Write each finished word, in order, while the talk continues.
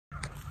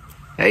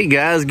Hey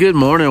guys, good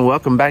morning.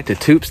 Welcome back to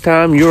Toops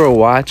Time. You are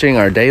watching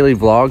our daily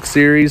vlog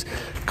series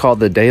called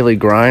The Daily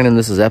Grind, and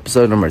this is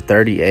episode number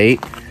 38.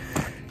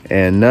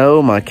 And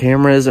no, my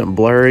camera isn't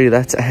blurry.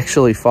 That's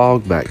actually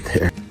fog back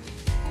there.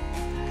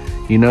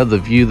 You know the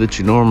view that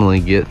you normally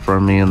get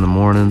from me in the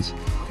mornings?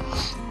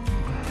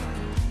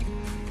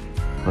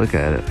 Look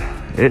at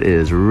it. It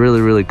is really,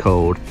 really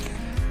cold.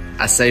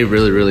 I say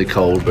really, really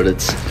cold, but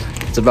it's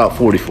about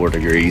 44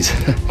 degrees.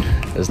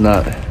 It's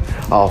not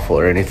awful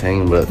or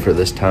anything, but for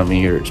this time of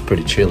year, it's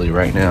pretty chilly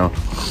right now.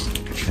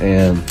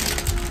 And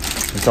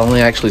it's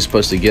only actually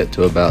supposed to get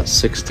to about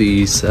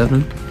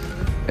 67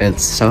 and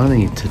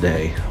sunny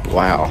today.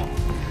 Wow.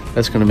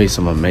 That's gonna be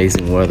some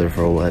amazing weather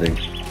for a wedding.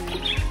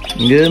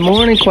 Good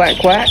morning, quack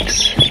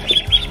quacks.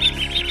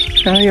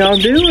 How y'all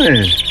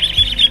doing?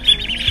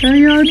 How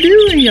y'all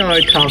doing? Y'all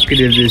are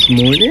talkative this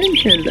morning.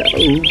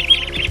 Hello.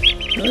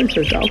 Oh,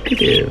 so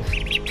talkative.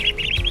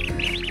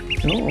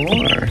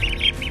 Y'all are.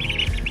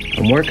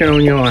 I'm working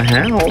on your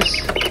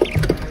house,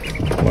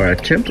 or a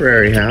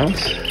temporary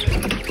house.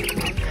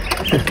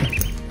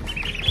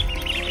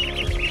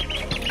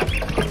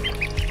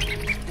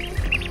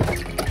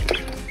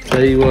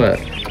 Tell you what,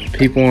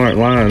 people aren't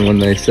lying when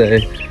they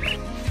say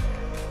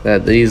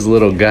that these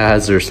little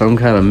guys are some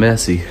kind of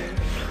messy.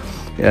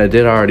 Yeah, I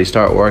did already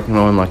start working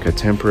on like a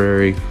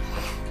temporary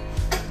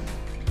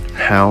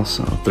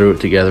house. I threw it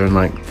together in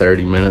like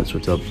 30 minutes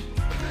with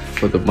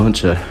a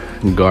bunch of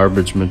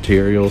garbage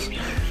materials.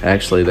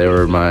 Actually, they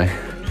were my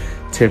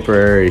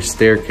temporary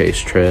staircase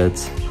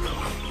treads,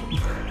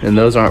 and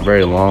those aren't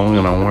very long,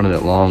 and I wanted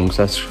it long,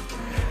 so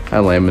I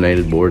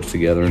laminated boards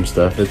together and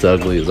stuff. It's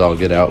ugly as all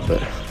get out,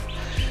 but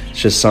it's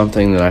just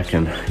something that I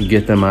can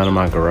get them out of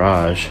my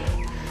garage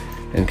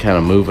and kind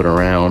of move it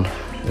around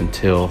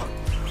until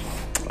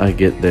I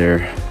get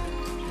their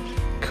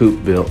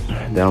coop built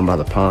down by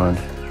the pond.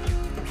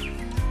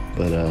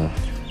 But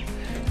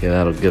yeah,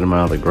 that'll get them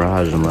out of the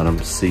garage and let them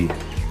see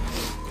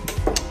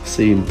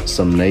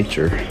some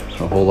nature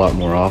a whole lot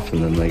more often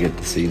than they get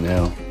to see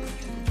now.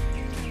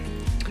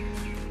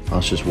 I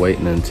was just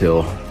waiting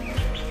until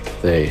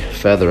they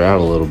feather out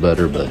a little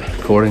better, but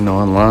according to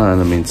online,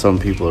 I mean, some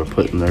people are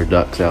putting their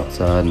ducks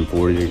outside in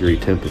 40-degree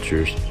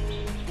temperatures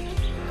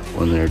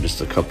when they're just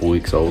a couple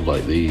weeks old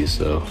like these,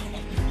 so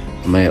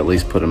I may at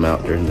least put them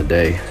out during the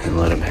day and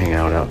let them hang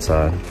out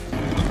outside.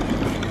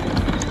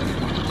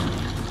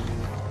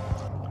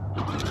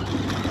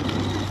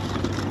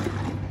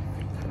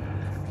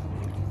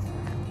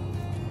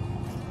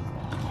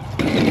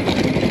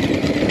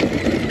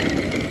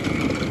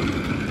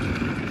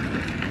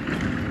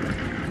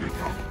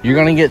 You're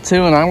gonna get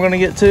two and I'm gonna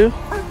get two?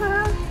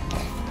 Uh-huh.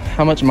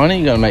 How much money are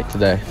you gonna make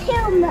today?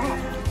 Too much.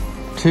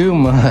 Too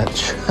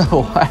much?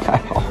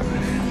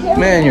 Wow.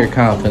 Man, you're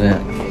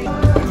confident.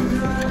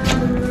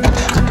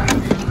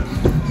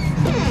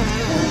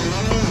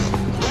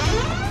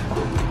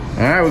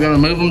 All right, we're gonna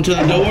move them to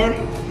the door.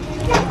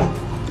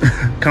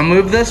 Come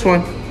move this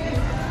one.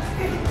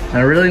 I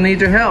really need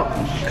your help.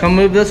 Come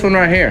move this one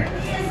right here.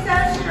 You're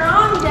so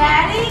strong,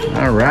 Daddy.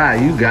 All right,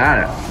 you got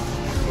it.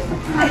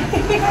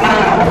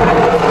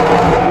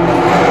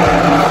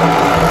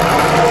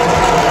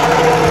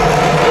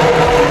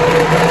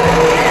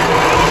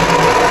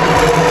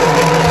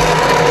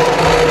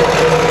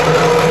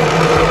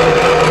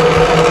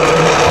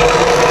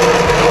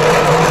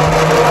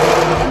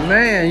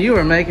 Man, you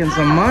are making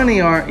some money,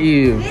 aren't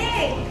you?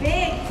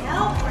 Big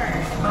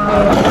helper.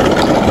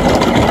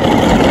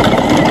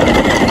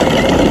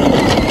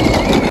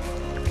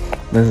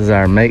 This is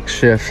our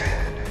makeshift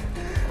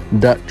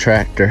duck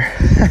tractor.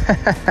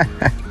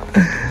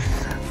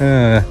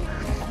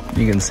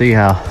 You can see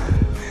how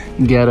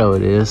ghetto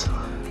it is.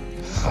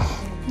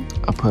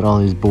 I put all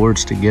these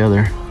boards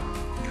together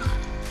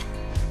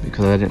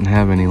because I didn't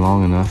have any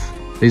long enough.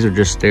 These are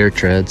just stair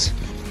treads.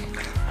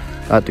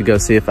 I have to go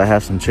see if I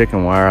have some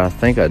chicken wire. I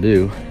think I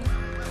do.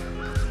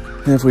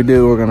 And if we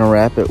do, we're gonna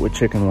wrap it with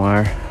chicken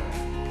wire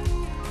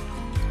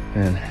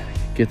and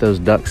get those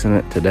ducks in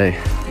it today,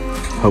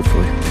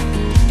 hopefully.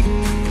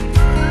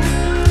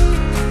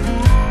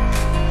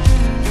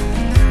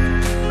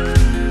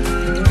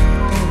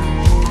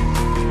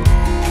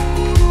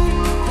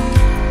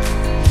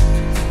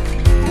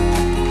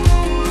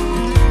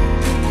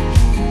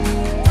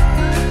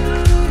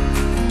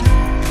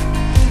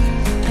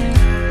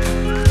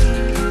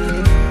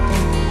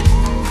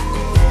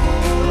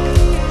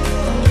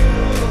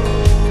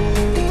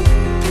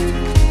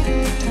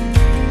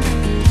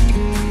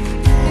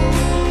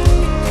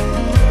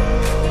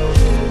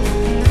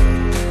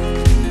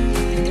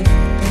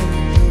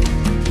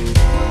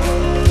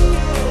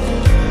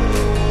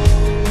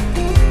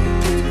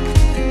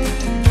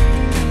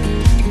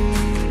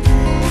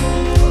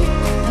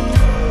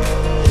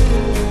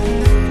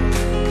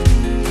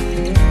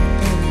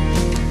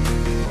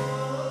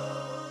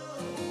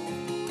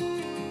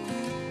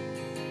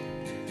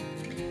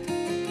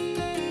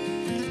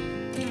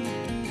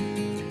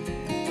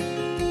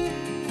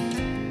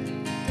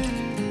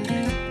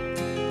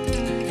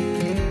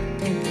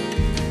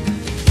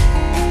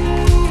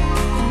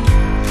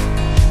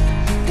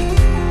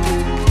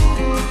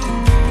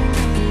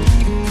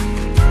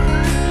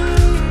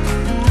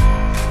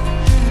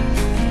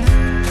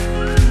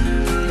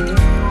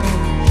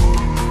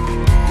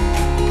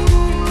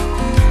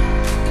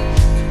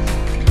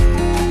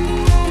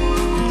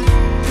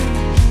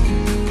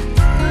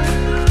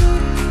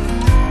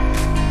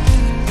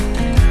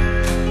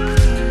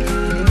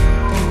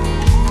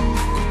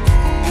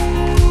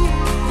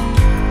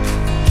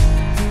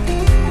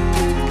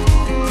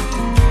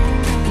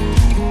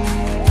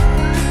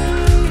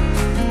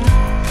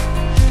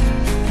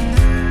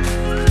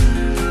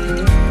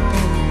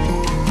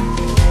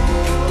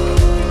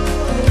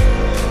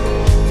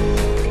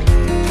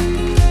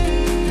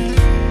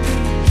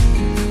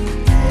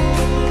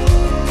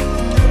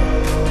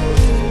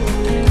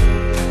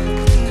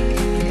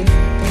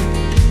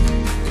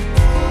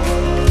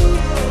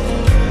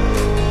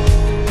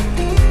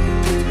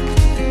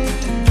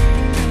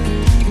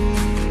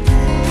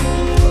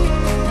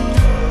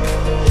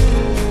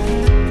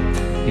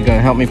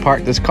 help me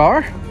park this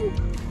car?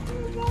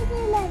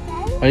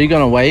 Are you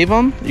gonna wave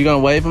them? You gonna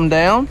wave them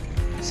down?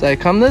 Say,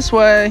 come this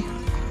way.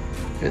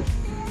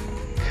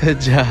 Good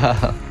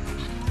job.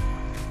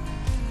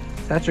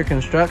 Is that your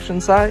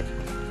construction site?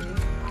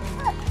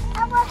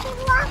 I'm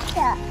lifting rocks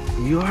up.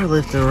 You are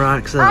lifting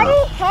rocks up. Are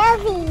they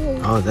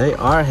heavy? Oh, they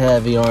are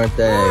heavy, aren't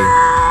they?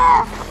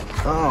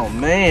 Oh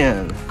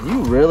man,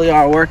 you really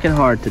are working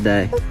hard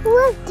today.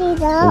 Lift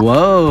it up.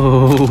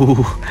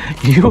 Whoa,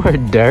 you are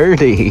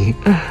dirty.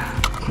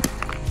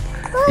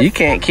 You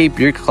can't keep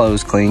your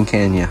clothes clean,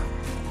 can you?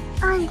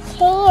 I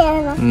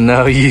can.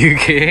 No, you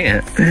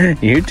can't.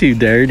 You're too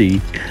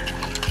dirty.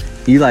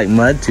 You like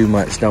mud too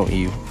much, don't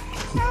you?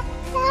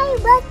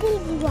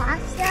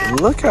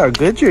 Look how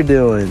good you're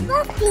doing.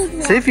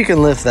 See if you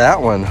can lift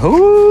that one.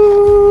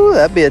 Ooh,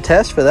 that'd be a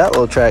test for that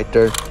little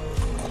tractor.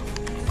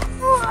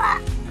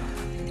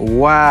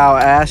 Wow,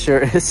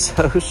 Asher is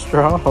so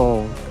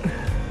strong.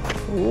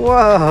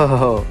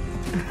 Whoa.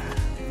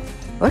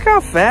 Look how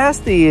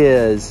fast he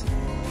is.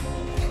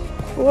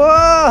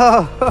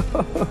 Whoa.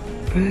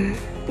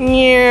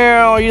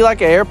 Meow. Are you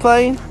like an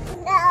airplane?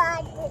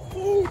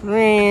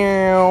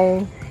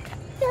 Meow.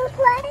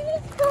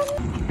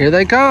 Here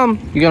they come.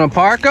 You gonna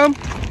park them?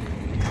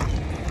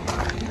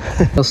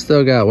 I've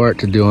still got work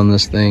to do on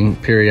this thing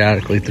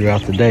periodically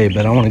throughout the day,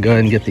 but I want to go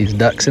ahead and get these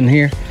ducks in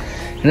here,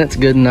 and it's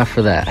good enough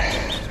for that.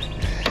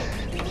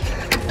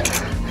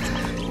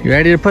 You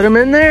ready to put them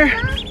in there?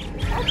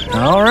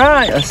 All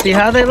right, let's see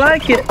how they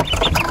like it.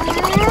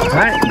 All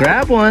right,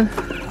 grab one.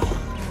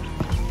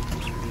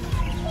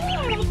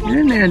 Get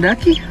in there,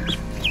 ducky.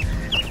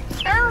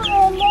 I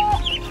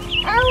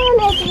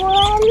wanted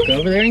one. Go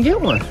over there and get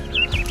one.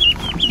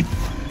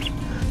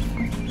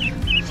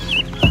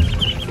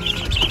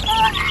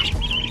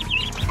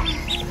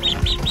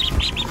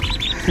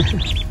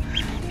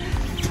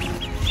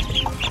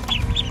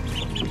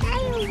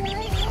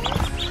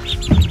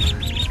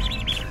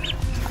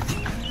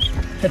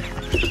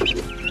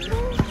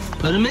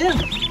 Put them in.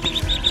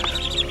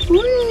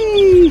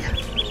 Whee!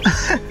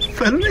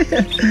 Put them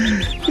in.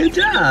 Good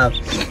job.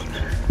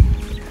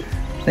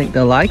 Think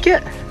they'll like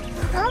it?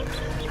 Huh?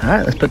 All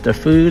right, let's put their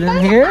food in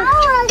here.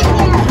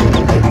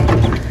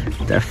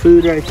 Put their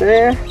food right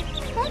there.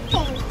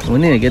 We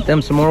need to get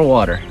them some more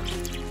water.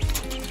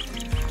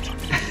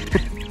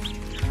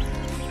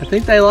 I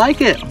think they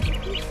like it.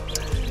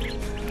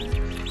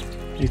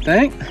 You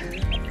think?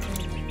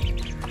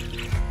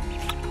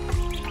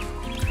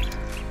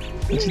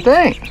 What you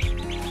think?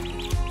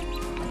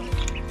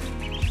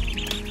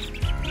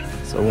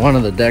 So one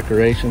of the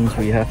decorations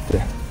we have to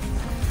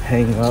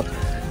hang up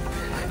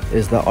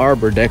is the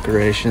arbor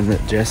decoration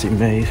that Jessie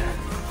made,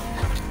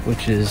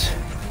 which is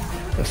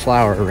a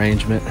flower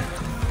arrangement.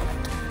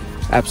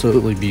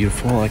 Absolutely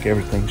beautiful, like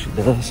everything she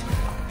does.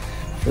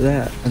 For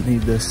that, I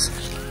need this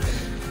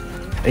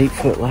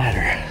 8-foot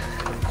ladder.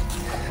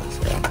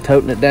 So I'm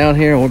toting it down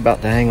here and we're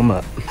about to hang them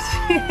up.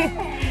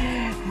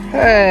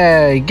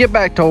 Hey, get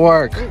back to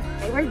work.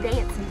 We're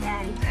dancing,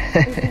 Daddy.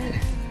 We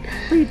dance.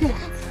 We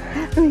dance.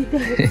 We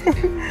dance.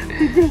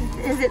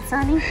 Is it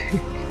sunny?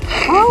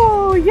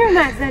 Oh, you're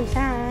not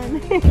sunshine.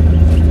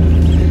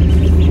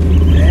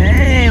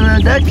 Hey,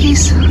 little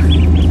duckies.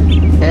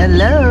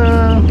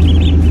 Hello.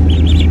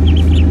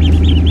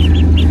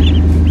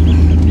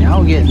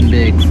 Y'all getting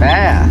big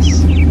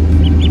fast.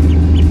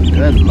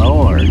 Good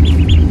Lord.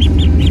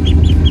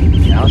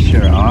 Y'all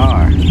sure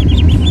are.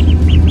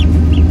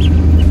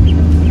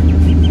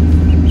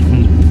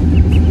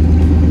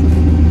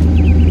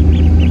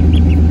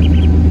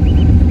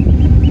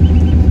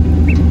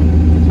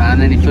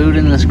 Find any food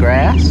in this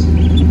grass?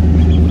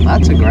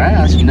 Lots of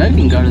grass. You know you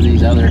can go to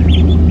these other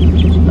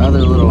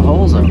little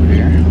holes over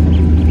here.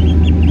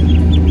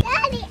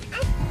 Daddy,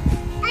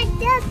 I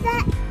did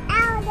that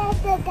out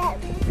of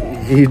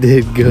the You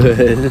did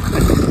good.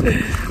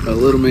 Our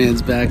little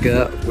man's back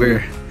up.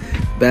 We're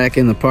back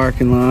in the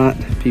parking lot.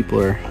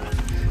 People are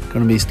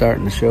going to be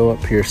starting to show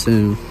up here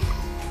soon.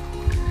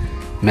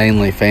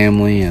 Mainly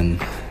family and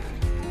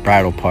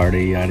bridal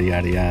party, yada,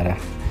 yada, yada.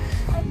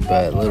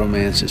 But little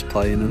man's just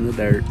playing in the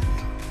dirt,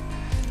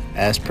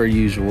 as per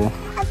usual.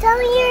 I'm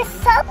filling your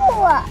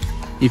shovel up.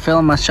 You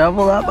filling my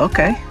shovel up?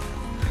 Okay.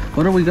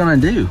 What are we gonna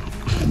do?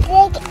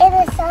 Dig in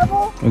a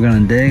shovel. We're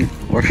gonna dig.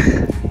 We're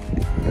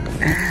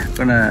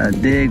gonna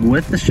dig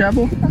with the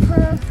shovel?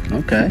 Uh-huh.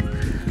 Okay.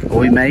 Are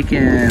we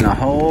making a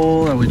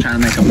hole? Are we trying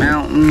to make a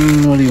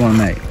mountain? What do you want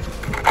to make?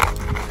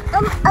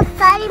 A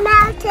funny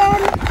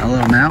mountain. A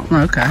little mountain?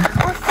 Okay.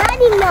 A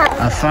funny mountain.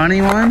 A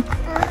funny one?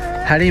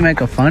 Uh-huh. How do you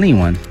make a funny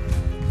one?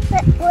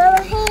 With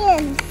little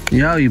hands.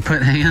 Yo, you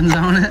put hands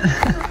on it?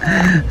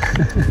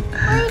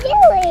 What are you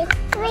doing?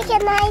 Make a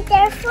night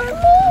there for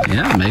me?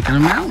 Yeah, making a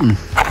mountain.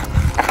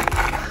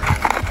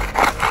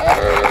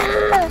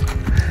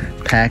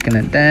 Packing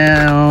it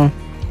down.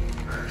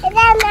 Is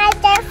that night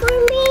there for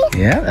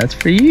me? Yeah, that's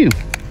for you.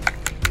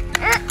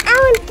 I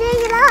want to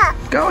dig it up.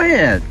 Go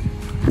ahead.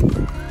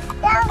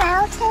 That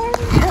mountain.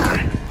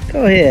 Yeah.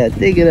 Go ahead,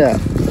 dig it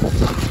up.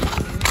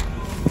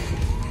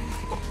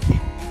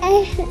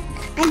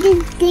 I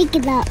didn't dig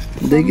it up.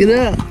 Dig it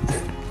up.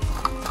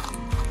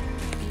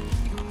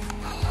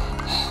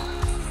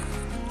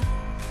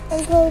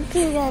 I'm going to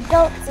the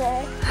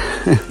dumpster.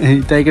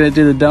 You taking it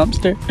to the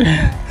dumpster?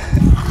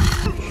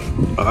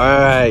 All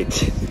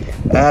right.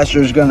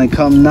 Asher's gonna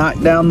come knock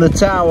down the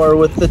tower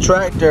with the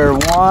tractor.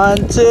 1,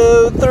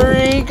 2,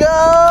 3, go!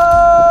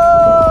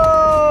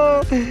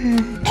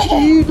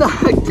 You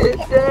knocked it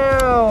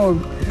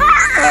down.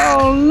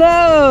 Oh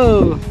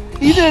no!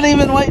 You didn't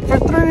even wait for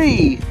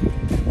 3.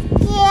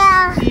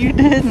 Yeah. You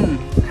didn't.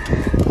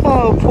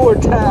 Oh, poor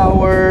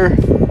tower.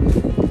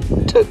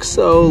 Took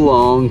so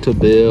long to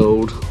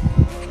build.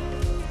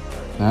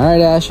 All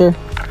right, Asher.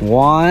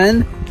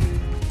 1,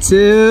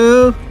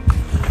 2,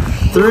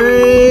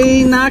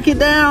 3. Knock it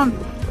down.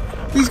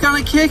 He's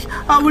gonna kick.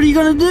 Oh, what are you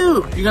gonna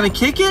do? You gonna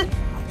kick it?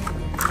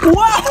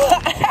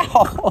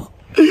 Wow!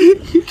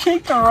 You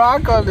kicked a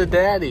rock on the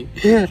daddy.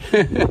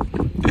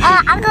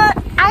 I'm gonna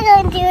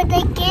do it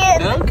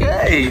again.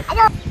 Okay.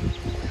 I'm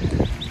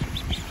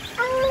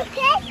gonna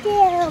pet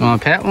you.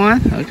 Want to pet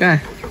one? Okay.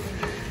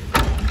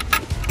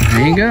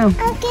 There you go.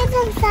 I'll get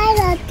inside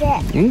of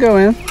it. You can go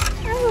in.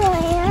 I'm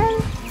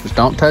going. Just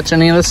don't touch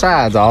any of the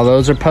sides. All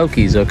those are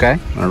pokies, okay?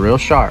 They're real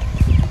sharp.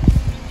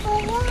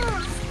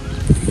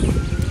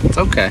 It's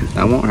okay.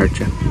 That won't hurt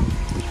you.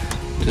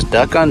 Just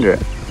duck under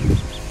it.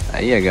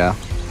 There you go.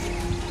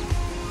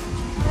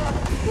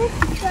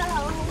 Let's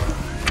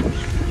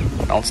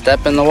go. Don't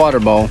step in the water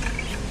bowl.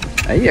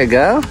 There you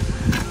go.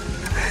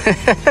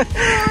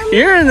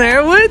 You're in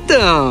there with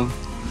them.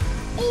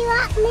 You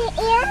want me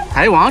in?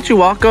 Hey, why don't you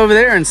walk over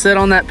there and sit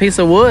on that piece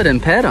of wood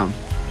and pet them?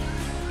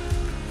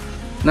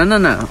 No, no,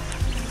 no.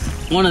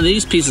 One of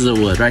these pieces of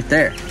wood right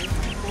there.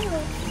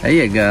 There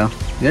you go.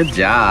 Good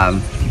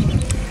job.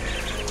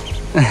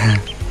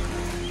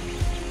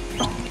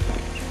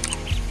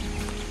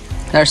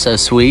 They're so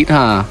sweet,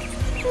 huh?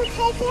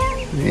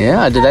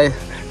 Yeah, do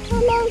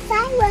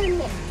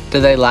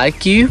they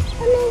like you?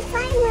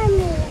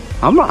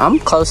 I'm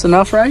close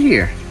enough right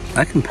here.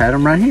 I can pet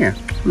them right here.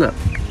 Look.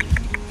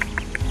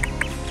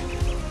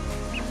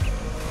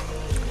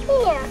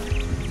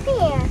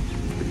 Here.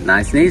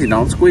 Nice and easy.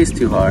 Don't squeeze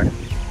too hard.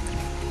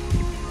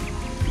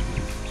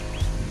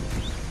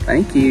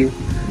 Thank you.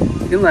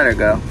 You can let her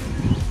go.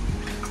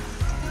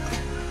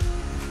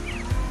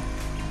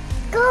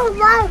 Go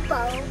water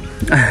bowl.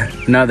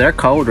 No, they're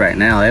cold right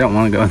now. They don't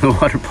want to go in the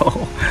water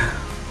bowl.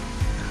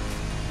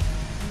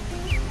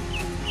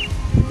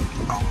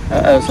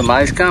 Uh-oh,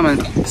 somebody's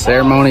coming.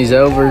 Ceremony's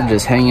over,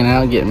 just hanging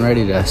out, getting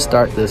ready to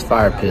start this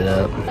fire pit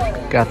up.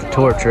 Got the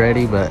torch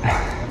ready, but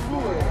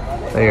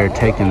they are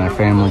taking their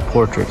family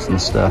portraits and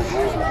stuff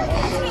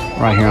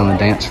right here on the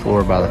dance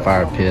floor by the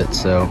fire pit.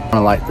 So I'm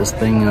gonna light this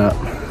thing up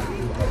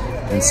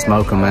and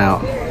smoke them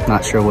out.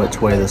 Not sure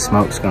which way the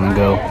smoke's gonna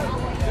go.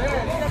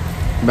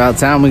 About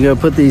time we go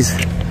put these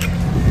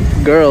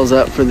girls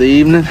up for the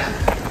evening.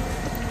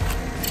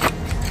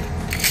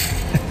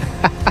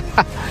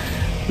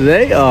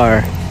 They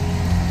are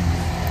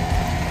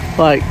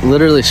like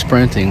literally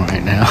sprinting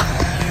right now.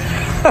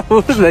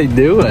 What are they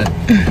doing?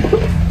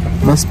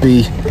 Must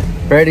be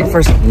ready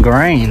for some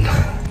grain.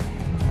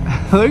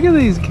 Look at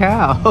these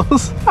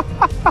cows.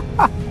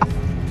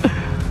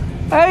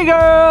 Hey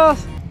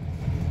girls,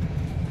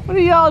 what are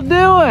y'all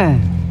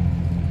doing?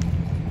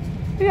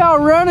 What are y'all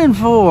running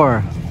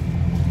for?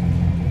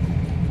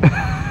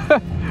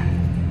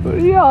 What are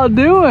y'all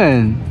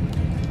doing?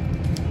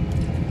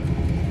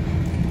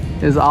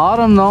 Is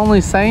Autumn the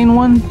only sane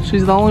one?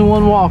 She's the only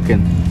one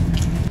walking.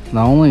 The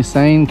only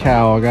sane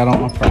cow I got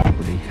on my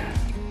property.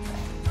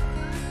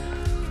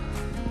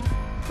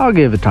 I'll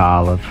give it to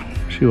Olive.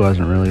 She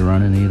wasn't really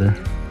running either.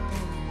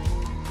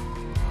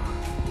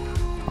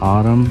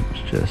 Autumn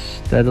is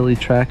just steadily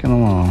tracking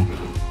along.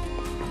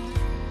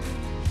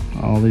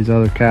 All these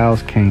other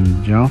cows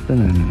came jumping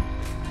and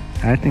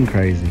acting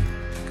crazy.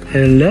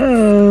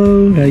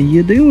 Hello, how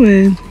you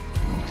doing?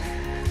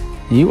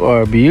 You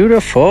are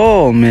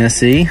beautiful,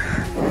 Missy.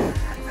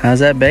 How's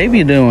that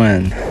baby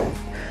doing?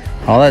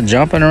 All that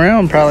jumping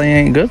around probably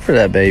ain't good for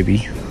that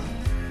baby.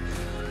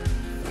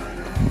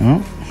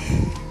 Well,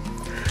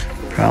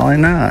 probably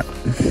not.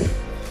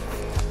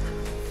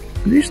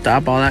 Will you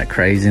stop all that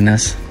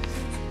craziness?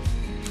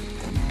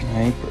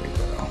 Hey, pretty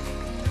girl.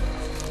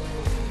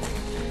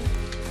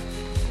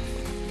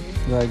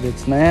 Is that a good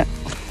snack?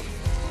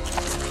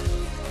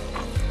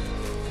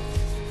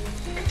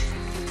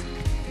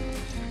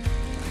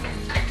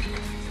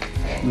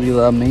 Do you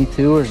love me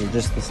too, or is it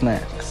just the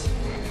snacks?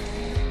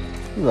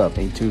 You love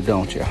me too,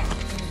 don't you?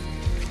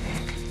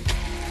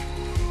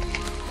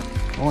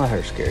 Don't let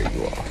her scare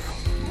you off.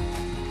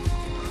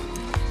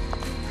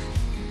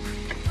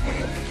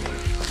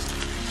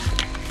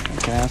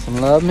 Can I have some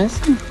love,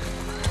 Missy?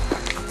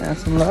 Can I have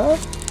some love?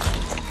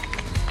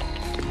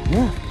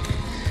 Yeah.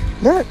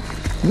 Look,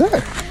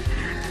 look.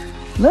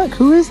 Look,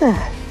 who is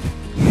that?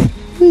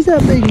 Who's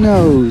that big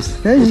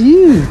nose? That's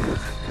you.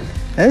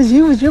 That's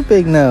you with your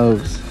big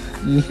nose.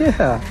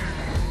 Yeah.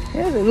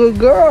 That's a good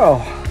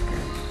girl.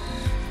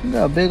 You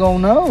got a big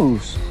old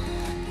nose.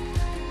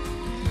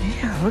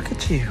 Yeah, look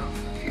at you.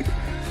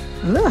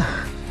 Look,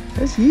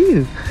 that's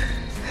you.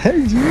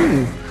 That's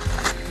you.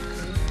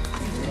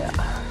 Yeah.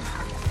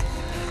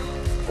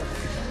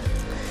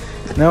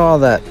 Now all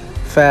that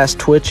fast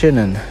twitching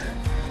and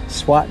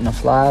swatting the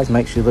flies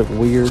makes you look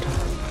weird.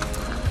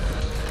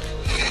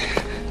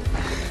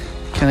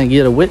 Can I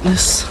get a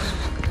witness?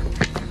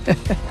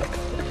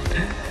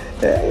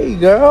 Hey,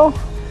 girl.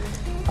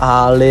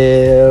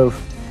 Olive.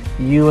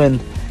 You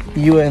and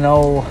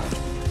old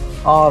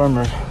Autumn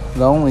are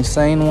the only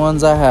sane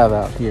ones I have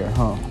out here,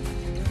 huh?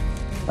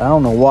 I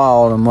don't know why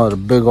all them other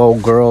big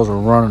old girls are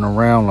running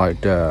around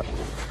like that.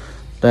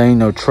 They ain't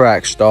no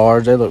track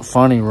stars. They look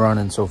funny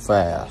running so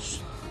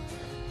fast.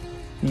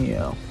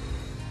 Yeah.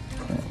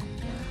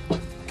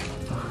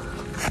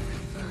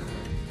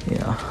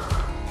 Yeah.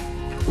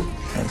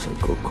 That's a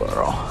good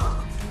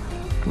girl.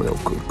 Real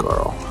good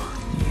girl.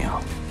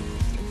 Yeah.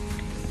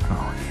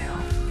 Oh, yeah.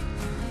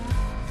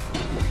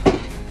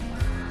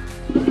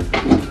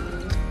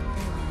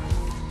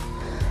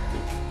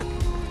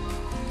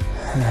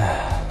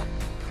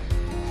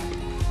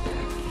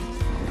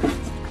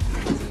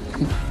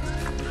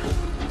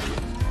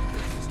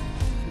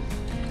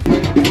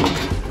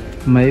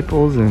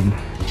 Maples and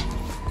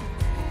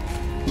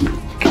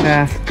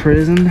calf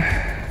prison.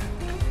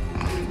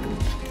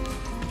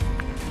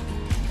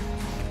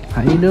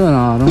 How you doing,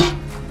 Autumn?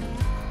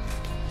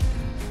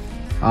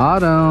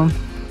 Autumn,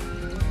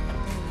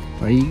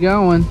 where you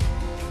going?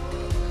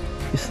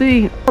 You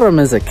see, Autumn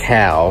is a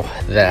cow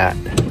that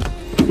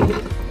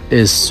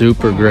is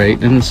super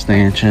great in the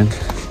stanchion.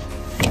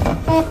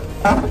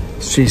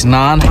 She's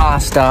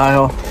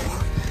non-hostile,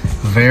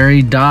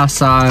 very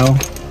docile,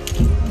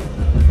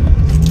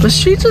 but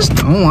she just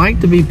don't like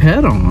to be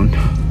pet on.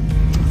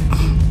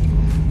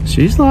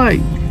 She's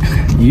like,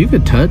 you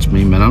could touch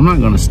me, but I'm not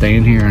gonna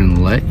stand here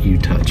and let you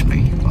touch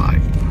me.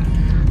 Like,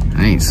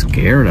 I ain't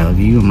scared of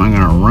you. I'm not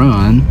gonna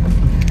run.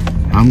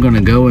 I'm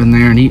gonna go in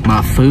there and eat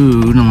my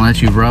food and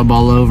let you rub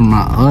all over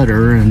my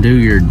udder and do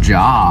your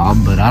job,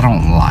 but I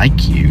don't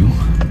like you.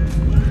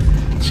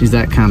 She's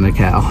that kind of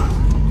cow.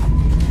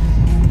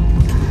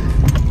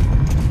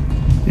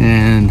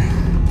 And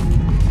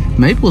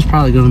Maple's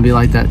probably gonna be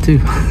like that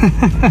too.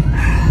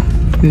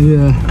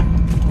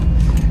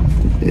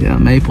 Yeah,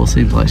 Maple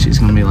seems like she's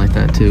gonna be like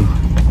that too.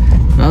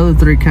 The other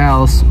three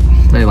cows,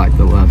 they like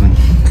the loving.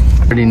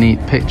 Pretty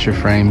neat picture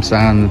frame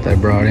sign that they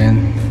brought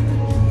in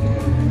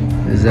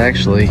is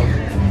actually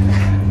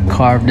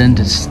carved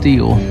into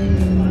steel.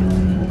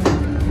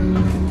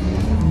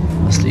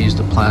 Must have used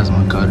a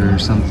plasma cutter or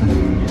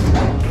something.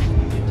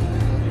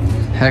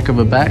 Heck of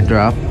a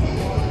backdrop.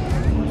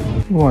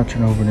 You're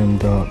watching over them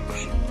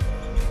ducks.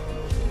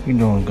 You're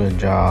doing a good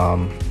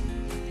job.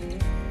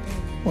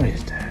 What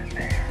is that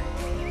there?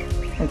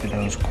 Look at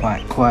those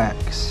quack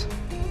quacks.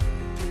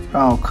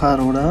 They're all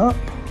cuddled up.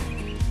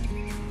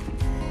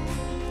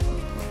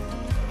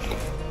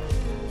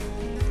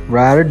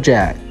 Ryder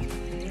Jack,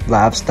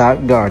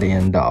 livestock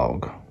guardian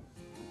dog.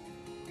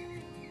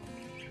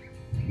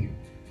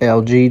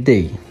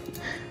 LGD,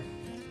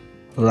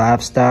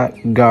 livestock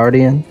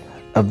guardian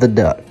of the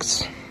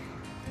ducks.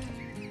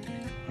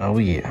 Oh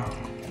yeah.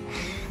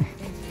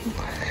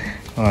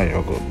 Oh, you're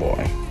a good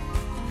boy.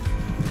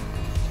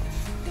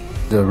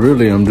 So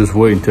really, I'm just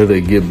waiting till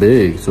they get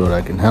big so that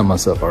I can have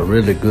myself a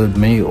really good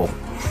meal.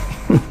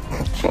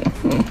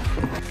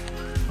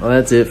 Well,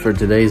 that's it for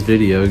today's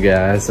video,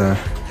 guys.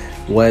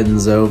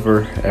 Wedding's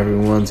over.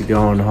 Everyone's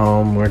going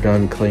home. We're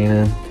done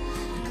cleaning.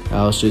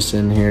 I was just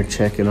in here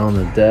checking on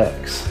the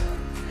ducks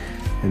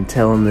and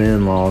telling the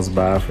in-laws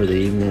bye for the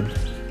evening.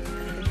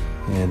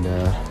 And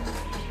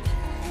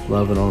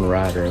loving on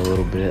Ryder a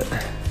little bit.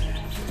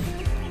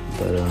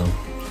 But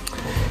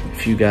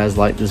if you guys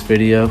like this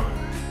video,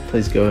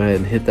 please go ahead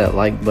and hit that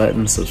like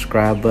button,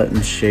 subscribe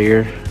button,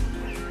 share.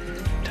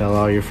 Tell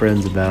all your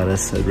friends about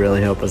us. It'd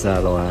really help us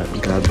out a lot.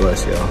 God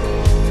bless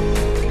y'all.